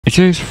In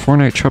today's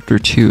Fortnite Chapter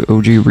 2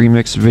 OG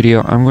Remix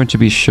video, I'm going to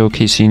be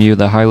showcasing you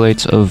the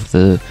highlights of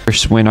the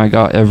first win I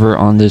got ever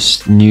on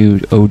this new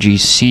OG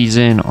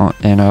season,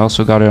 and I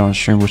also got it on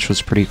stream, which was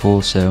pretty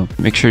cool. So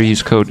make sure to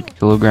use code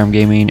Kilogram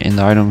Gaming in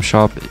the item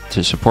shop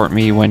to support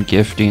me when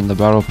gifting the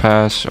battle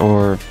pass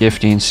or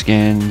gifting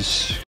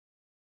skins.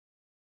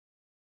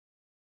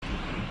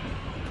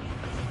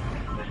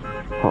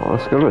 Oh,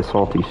 let's go to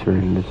Salty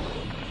Springs,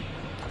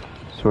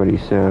 Sweaty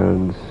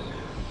Sands,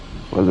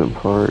 Pleasant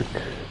Park.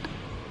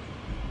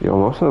 Yo,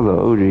 most of the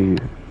OG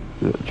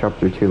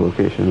Chapter 2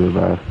 locations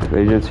are back. The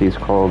agency is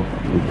called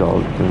the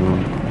Dog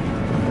Town.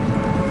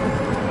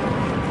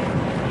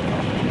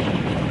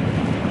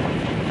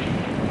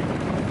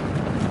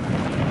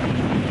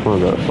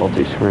 One of the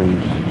Salty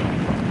Springs.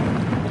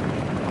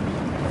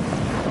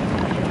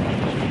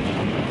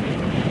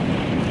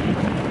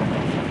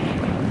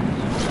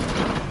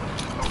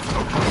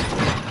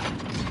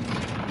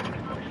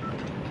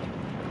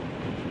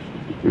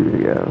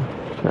 Yeah,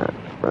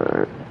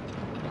 alright.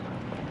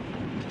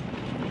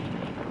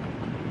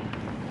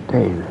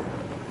 Dang.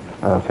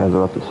 Okay, I was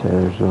about to say,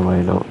 there's no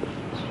way, no.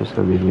 It's just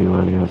gonna be me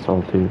landing on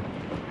Salty.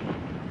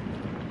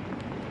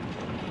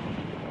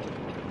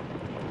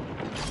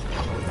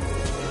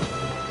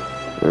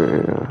 There we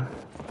go.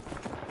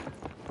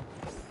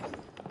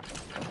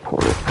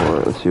 Pour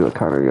it. Let's see what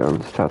kind of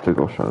guns.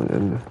 Tactical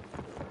shotgun.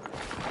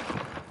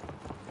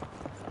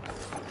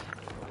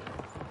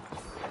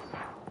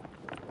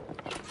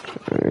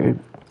 Alright.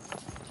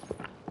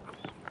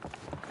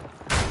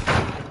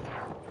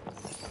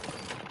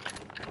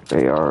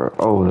 They are.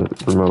 Oh, the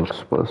remote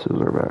explosives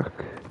are back.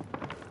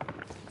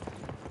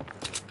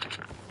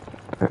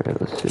 Alright,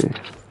 let's see.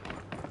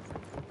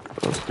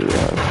 Let's do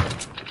that.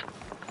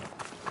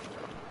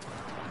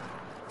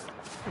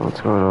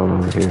 What's going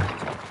on over here?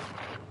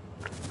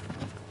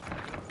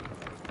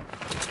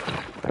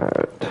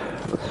 Alright,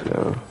 let's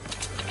go.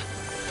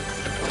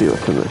 See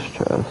what's in this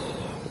chest.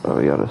 Oh,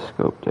 we got a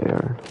scope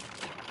there.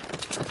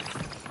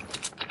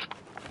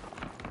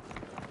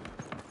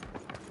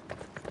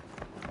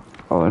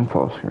 Oh,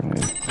 impulse grenade.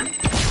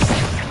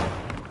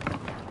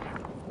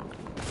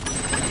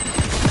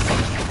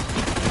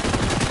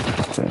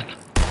 Let's see.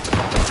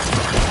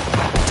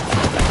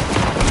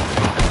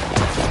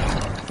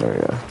 There we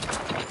go.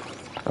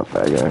 Not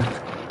bad guy.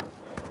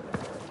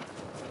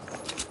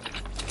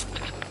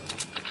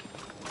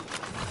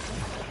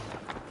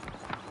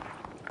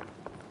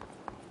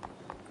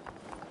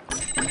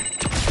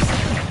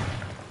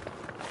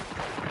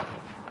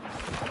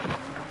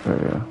 There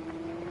we go.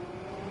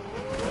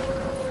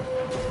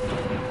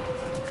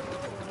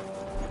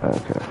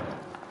 Okay.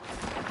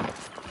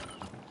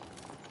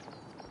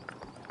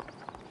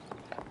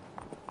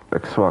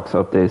 Xbox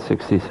update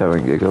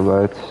 67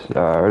 gigabytes. I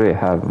already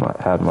had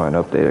mine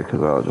updated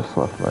because I just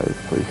left my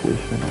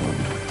PlayStation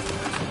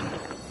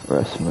on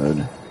rest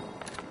mode.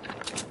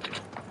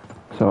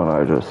 So when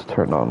I just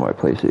turned on my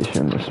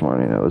PlayStation this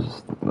morning,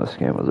 this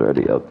game was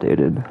already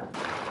updated.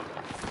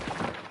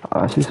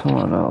 I see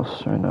someone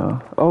else right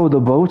now. Oh, the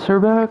boats are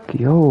back?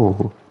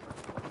 Yo.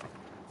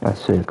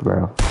 That's sick,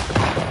 bro.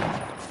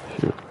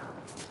 Shoot.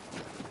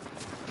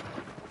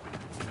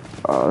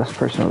 Oh, this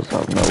person was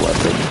having no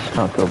weapons.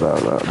 Can't feel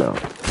bad about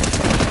that.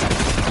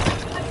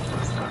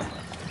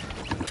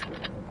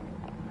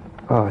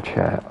 Oh,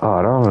 chat. Oh,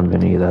 I don't have a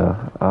mini, though.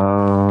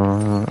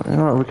 You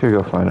know what? We could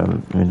go find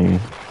a mini.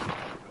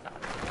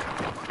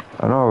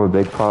 I know I have a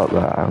big pot,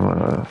 but I'm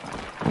gonna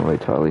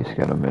wait till at least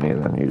get a mini,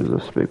 then use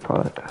this big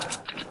pot.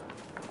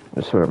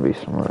 Just wouldn't be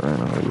smart right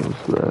now to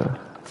use the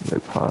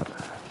big pot.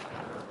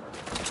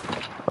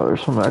 Oh,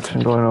 there's some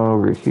action going on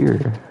over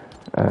here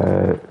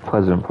at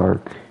Pleasant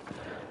Park.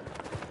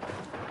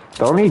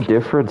 The only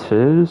difference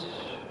is,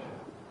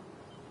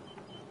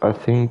 I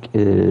think,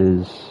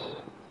 is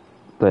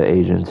the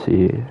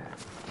agency.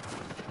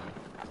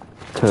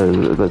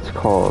 That's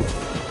called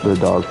the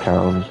Dog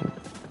Pounds.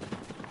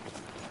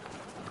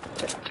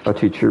 Our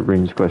teacher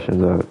brings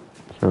questions out.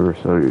 Never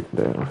slow you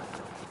down.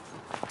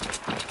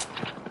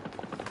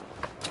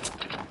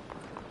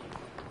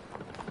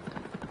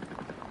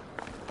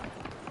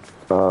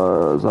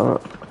 Is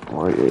that,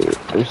 wait,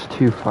 there's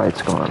two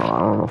fights going on. I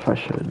don't know if I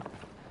should.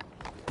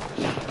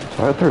 Is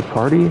that a third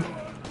party?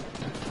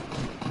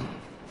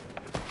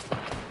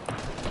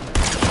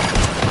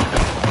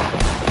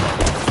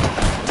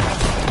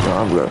 No,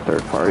 I'm going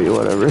third party,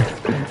 whatever.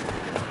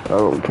 I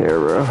don't care,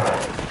 bro.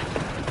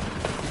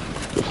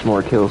 Just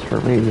more kills for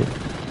me.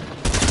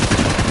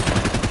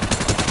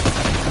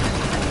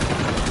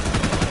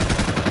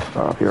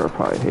 Oh, you're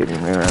probably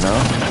hating me right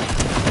now.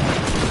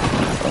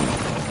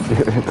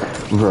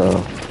 Bro.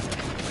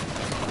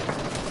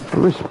 Who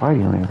is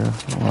fighting me, bro?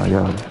 Oh my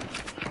god.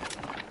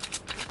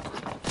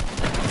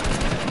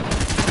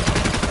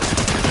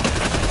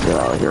 Get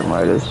out of here,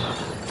 Midas.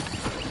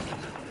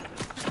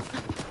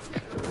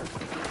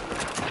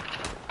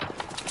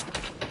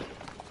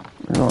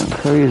 You're going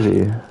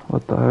crazy.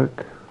 What the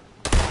heck?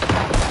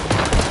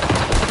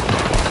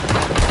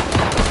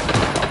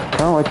 I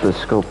don't like the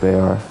scope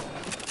AR.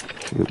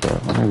 Shoot, bro.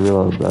 Let me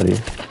reload, buddy.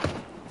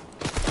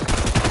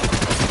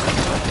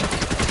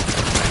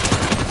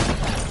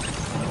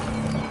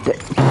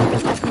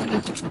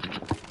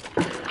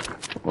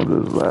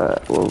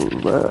 that? What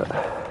was that?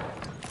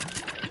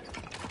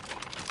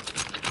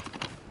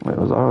 Wait,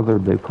 was our other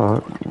big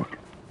pot?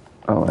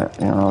 Oh,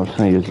 you know, I was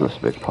gonna use this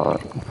big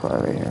pot.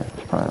 Probably right here.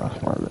 It's probably not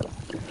smart, but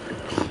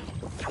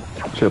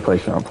should have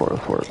placed it on portal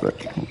for it, but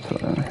it's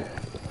fine.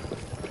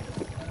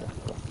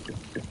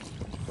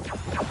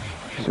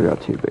 So we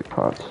got 2 big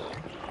pots.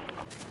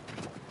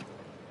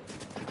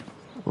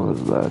 What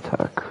was that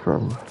attack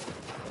from?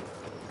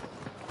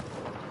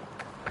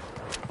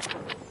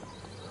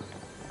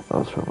 That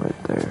was from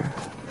right there.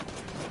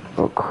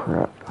 Oh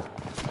crap.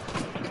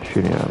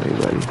 Shooting at me,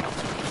 buddy.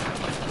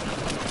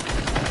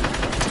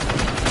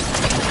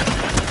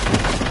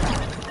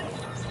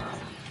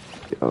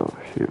 Oh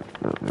shoot,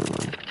 no, never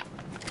mind.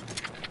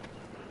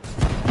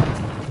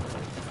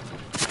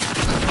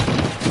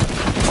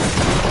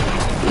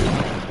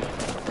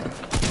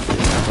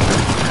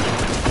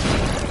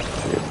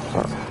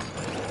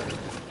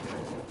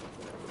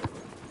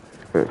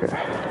 Okay.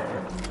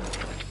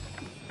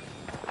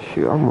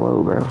 Shoot, I'm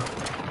low, bro.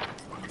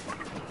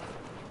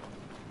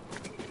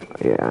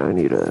 Yeah, I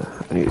need to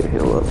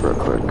heal up real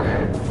quick.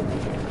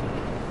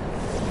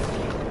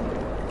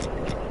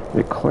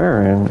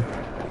 McLaren?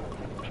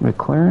 Is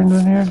McLaren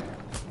in here?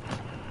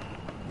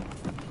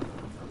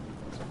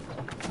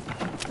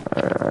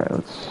 Alright,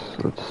 let's...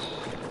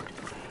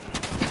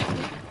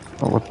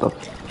 Oh, what the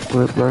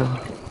flip, bro?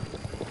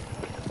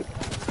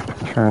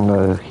 Trying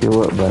to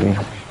heal up, buddy.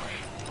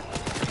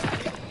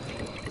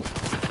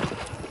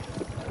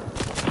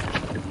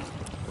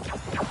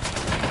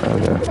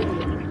 Okay.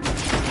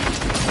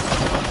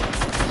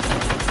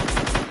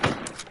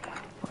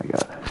 I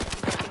got it.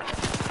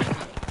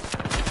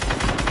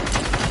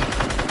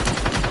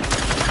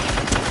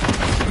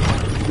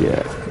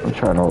 Yeah, I'm just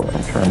trying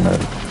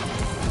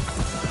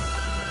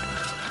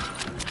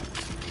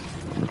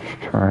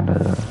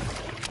to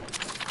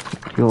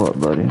heal up,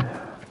 buddy.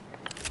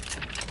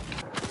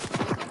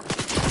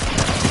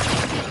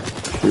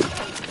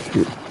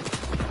 Shoot.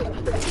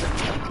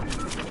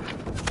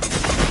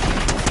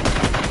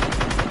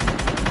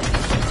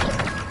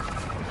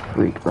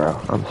 Freak, bro.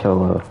 I'm so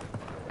low.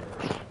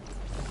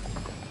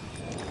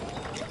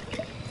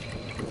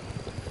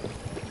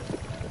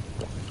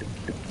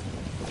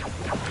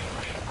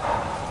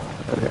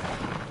 Okay.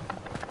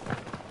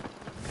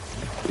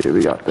 Yeah,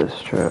 we got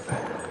this trap.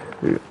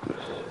 We got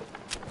this.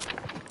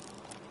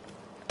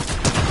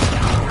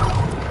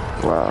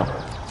 Wow.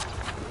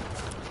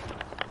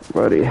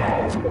 Buddy.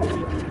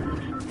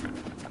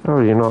 Oh,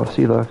 you not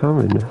see that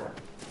coming.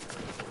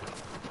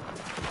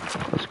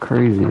 That's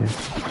crazy.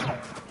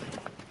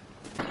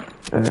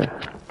 Yeah.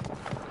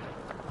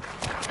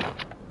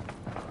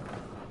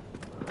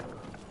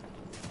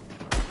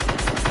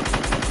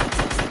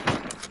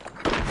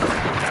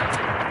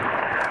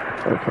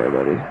 Okay,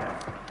 buddy.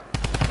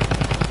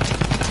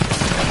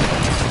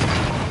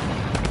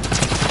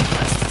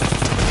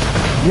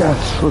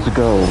 Yes, let's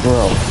go,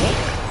 bro.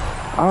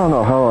 I don't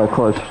know how I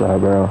clutched that,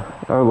 bro.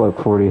 I have like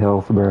 40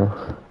 health, bro.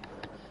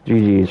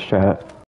 GG's, chat.